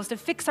ourselves, to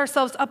fix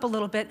ourselves up a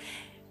little bit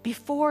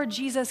before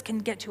Jesus can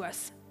get to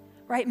us.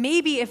 Right?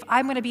 Maybe if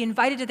I'm going to be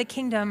invited to the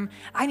kingdom,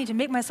 I need to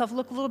make myself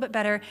look a little bit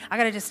better. I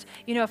got to just,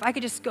 if I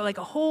could just go like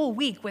a whole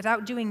week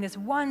without doing this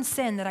one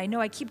sin that I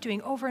know I keep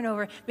doing over and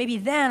over, maybe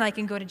then I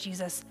can go to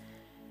Jesus.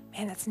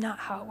 Man, that's not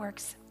how it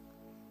works.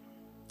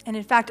 And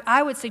in fact,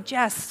 I would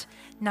suggest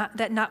not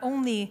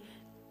only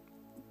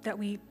that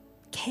we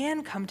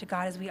can come to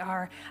God as we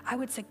are, I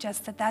would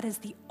suggest that is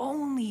the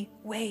only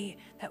way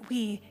that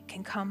we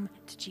can come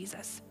to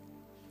Jesus.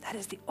 That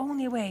is the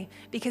only way,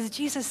 because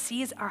Jesus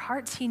sees our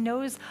hearts. He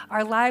knows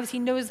our lives. He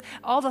knows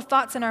all the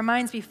thoughts in our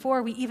minds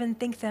before we even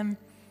think them.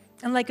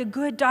 And like a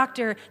good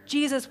doctor,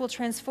 Jesus will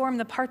transform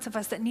the parts of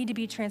us that need to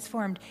be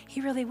transformed. He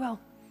really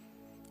will.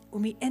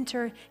 When we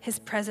enter his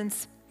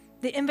presence,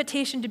 the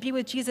invitation to be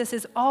with Jesus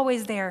is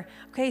always there.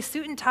 Okay,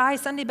 suit and tie,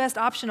 Sunday best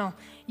optional.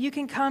 You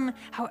can come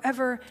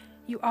however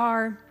you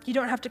are. You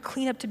don't have to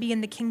clean up to be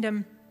in the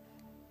kingdom.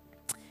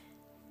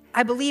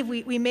 I believe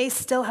we may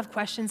still have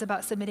questions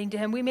about submitting to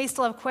him. We may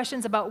still have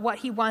questions about what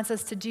he wants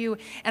us to do,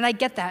 and I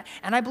get that.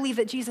 And I believe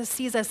that Jesus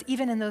sees us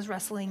even in those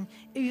wrestling,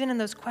 even in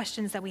those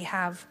questions that we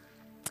have.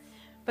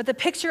 But the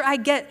picture I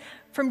get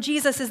from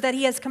Jesus is that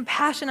he has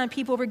compassion on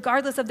people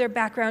regardless of their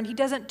background. He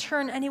doesn't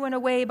turn anyone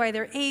away by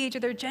their age or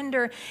their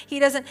gender. He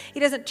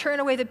doesn't turn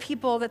away the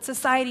people that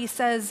society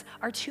says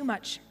are too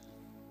much.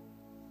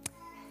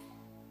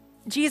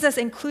 Jesus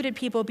included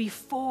people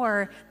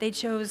before they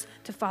chose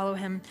to follow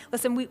him.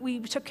 Listen, we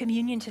took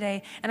communion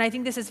today, and I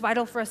think this is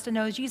vital for us to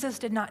know. Jesus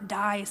did not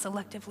die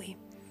selectively,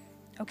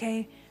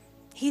 okay?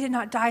 He did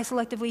not die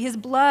selectively. His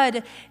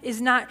blood is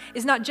not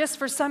just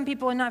for some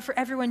people and not for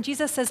everyone.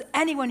 Jesus says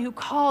anyone who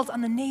calls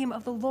on the name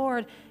of the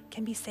Lord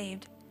can be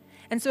saved.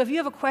 And so if you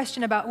have a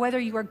question about whether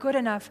you are good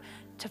enough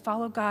to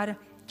follow God,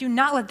 do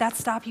not let that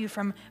stop you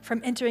from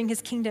entering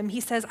his kingdom.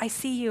 He says, I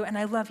see you and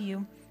I love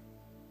you.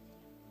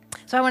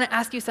 So I want to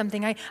ask you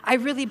something. I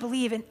really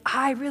believe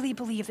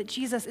that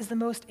Jesus is the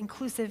most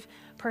inclusive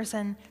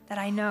person that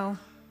I know.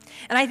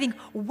 And I think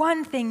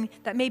one thing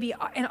that maybe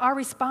in our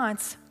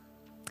response,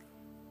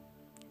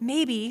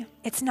 maybe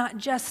it's not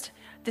just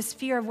this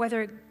fear of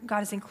whether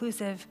God is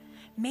inclusive.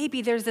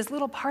 Maybe there's this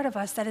little part of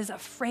us that is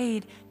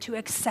afraid to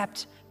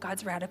accept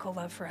God's radical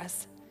love for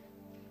us.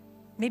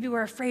 Maybe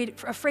we're afraid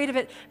of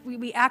it.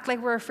 We act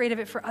like we're afraid of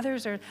it for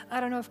others, or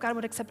I don't know if God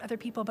would accept other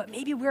people, but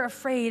maybe we're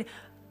afraid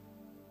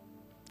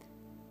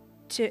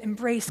to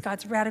embrace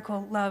God's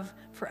radical love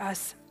for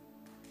us.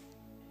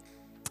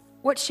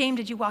 What shame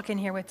did you walk in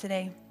here with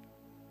today?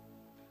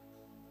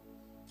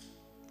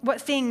 What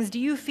things do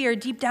you fear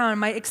deep down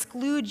might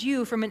exclude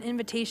you from an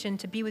invitation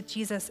to be with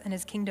Jesus and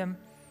his kingdom?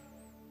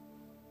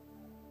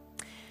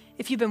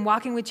 If you've been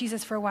walking with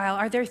Jesus for a while,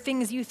 are there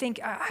things you think,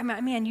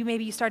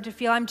 you start to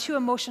feel, I'm too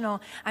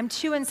emotional, I'm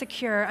too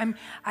insecure,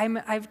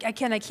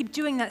 I keep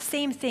doing that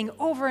same thing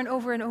over and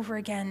over and over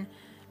again.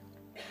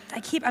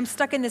 I'm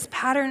stuck in this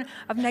pattern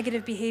of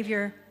negative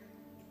behavior.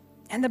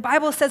 And the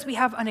Bible says we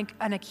have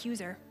an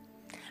accuser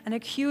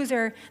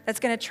that's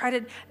going to try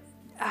to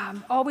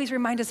always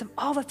remind us of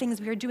all the things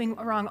we are doing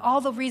wrong,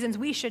 all the reasons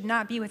we should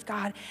not be with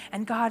God.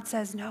 And God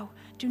says, no,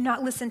 do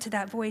not listen to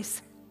that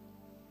voice.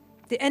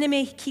 The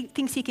enemy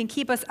thinks he can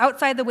keep us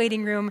outside the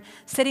waiting room,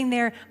 sitting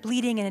there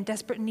bleeding and in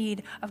desperate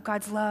need of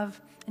God's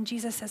love. And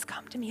Jesus says,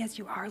 come to me as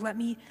you are. Let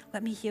me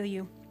heal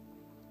you.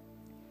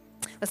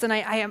 Listen,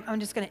 I'm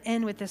just going to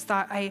end with this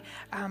thought. I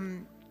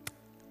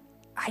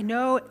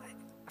know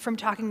from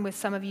talking with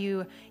some of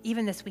you,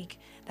 even this week,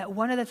 that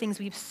one of the things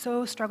we've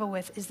so struggled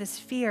with is this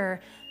fear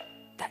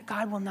that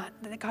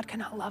God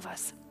cannot love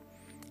us.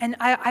 And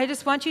I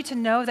just want you to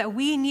know that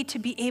we need to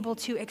be able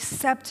to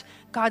accept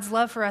God's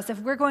love for us. If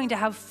we're going to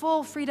have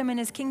full freedom in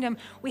his kingdom,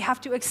 we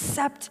have to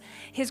accept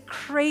his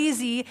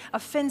crazy,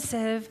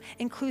 offensive,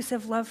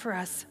 inclusive love for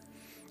us.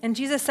 And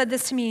Jesus said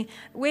this to me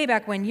way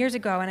back when, years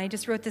ago, and I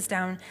just wrote this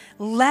down.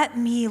 Let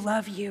me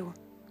love you.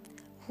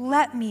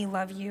 Let me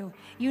love you.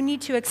 You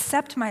need to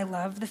accept my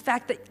love, the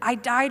fact that I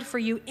died for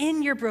you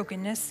in your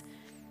brokenness.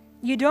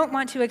 You don't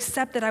want to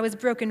accept that I was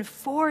broken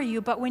for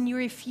you, but when you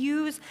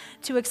refuse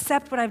to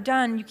accept what I've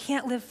done, you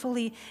can't live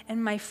fully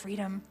in my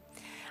freedom.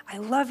 I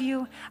love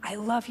you, I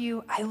love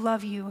you, I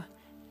love you.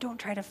 Don't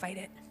try to fight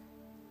it.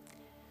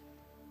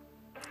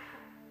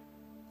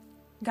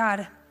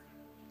 God,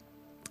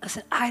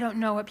 listen, I don't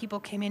know what people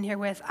came in here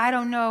with. I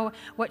don't know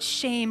what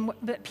shame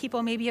that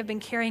people maybe have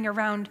been carrying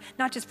around,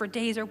 not just for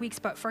days or weeks,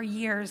 but for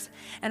years.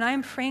 And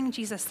I'm praying,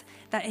 Jesus,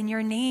 that in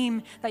your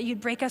name, that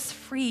you'd break us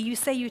free. You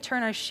say you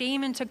turn our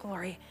shame into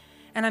glory.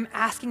 And I'm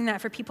asking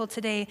that for people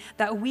today,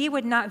 that we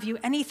would not view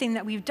anything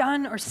that we've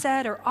done or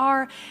said or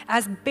are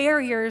as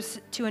barriers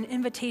to an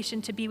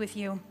invitation to be with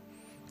you.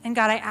 And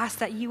God, I ask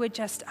that you would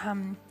just,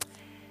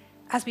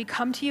 as we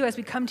come to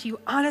you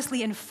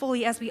honestly and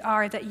fully as we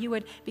are, that you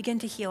would begin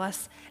to heal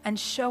us and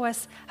show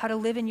us how to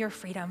live in your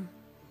freedom.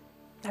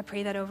 I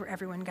pray that over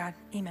everyone, God.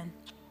 Amen.